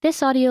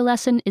This audio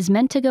lesson is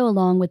meant to go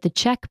along with the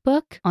Czech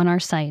book on our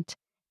site.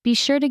 Be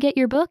sure to get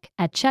your book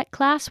at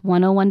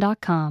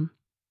czechclass101.com.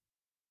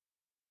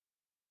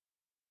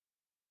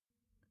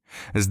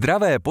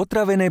 Zdravé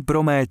potraviny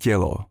pro mé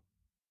tělo.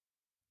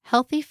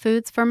 Healthy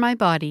foods for my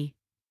body.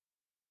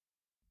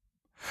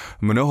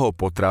 Mnoho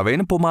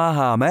potravin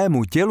pomáhá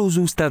mému tělu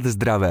zůstat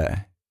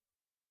zdravé.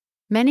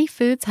 Many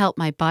foods help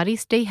my body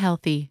stay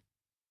healthy.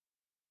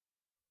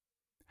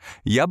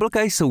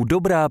 Jablka jsou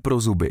dobrá pro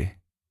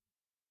zuby.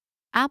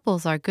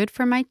 Apples are good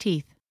for my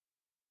teeth.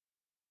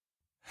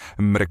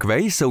 Mrkve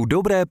jsou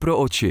dobré pro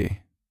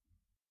oči.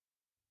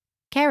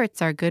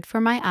 Carrots are good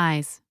for my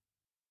eyes.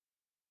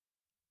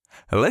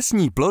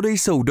 Lesní plody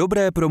jsou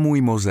dobré pro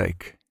můj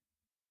mozek.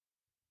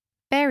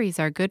 Berries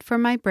are good for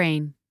my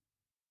brain.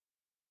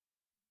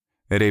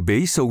 Ryby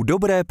jsou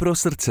dobré pro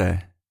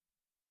srdce.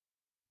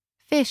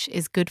 Fish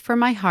is good for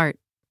my heart.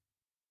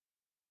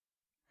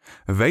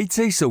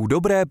 Vejce jsou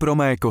dobré pro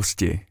mé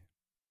kosti.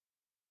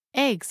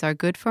 Eggs are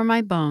good for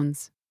my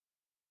bones.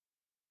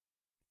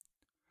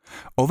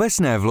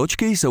 Ovesné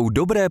vločky jsou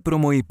dobré pro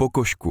moji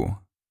pokožku.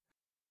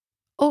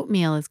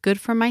 Oatmeal is good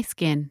for my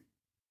skin.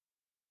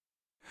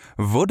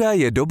 Voda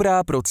je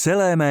dobrá pro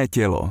celé mé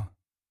tělo.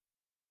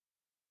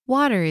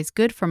 Water is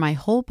good for my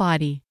whole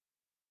body.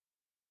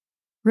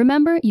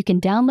 Remember, you can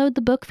download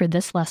the book for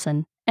this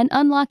lesson and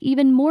unlock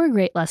even more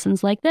great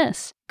lessons like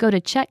this. Go to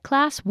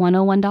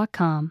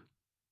czechclass101.com.